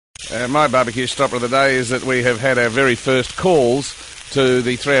My barbecue stopper of the day is that we have had our very first calls to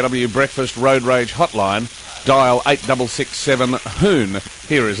the 3AW Breakfast Road Rage hotline. Dial 8667 Hoon.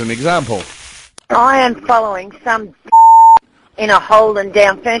 Here is an example. I am following some in a Holden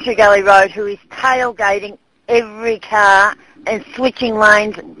down Furniture Gully Road who is tailgating every car and switching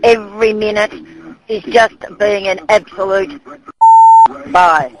lanes every minute. He's just being an absolute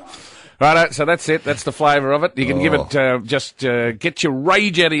bye. Right, so that's it. That's the flavour of it. You can give it, get your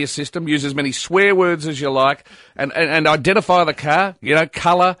rage out of your system, use as many swear words as you like, and identify the car,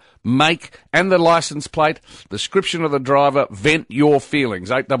 colour, make, and the licence plate, description of the driver, vent your feelings.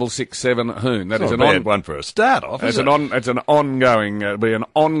 8667 Hoon. That is an bad one for a start off. It's an ongoing, it'll be an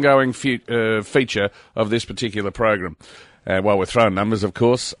ongoing feature of this particular program. While we're throwing numbers, of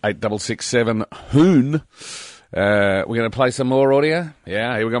course, 8667 Hoon. We're going to play some more audio?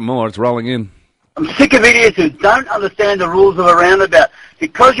 Yeah, here we got more. It's rolling in. I'm sick of idiots who don't understand the rules of a roundabout.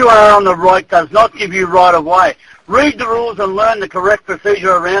 Because you are on the right does not give you right of way. Read the rules and learn the correct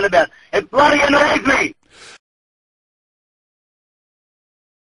procedure of a roundabout. It bloody annoys me!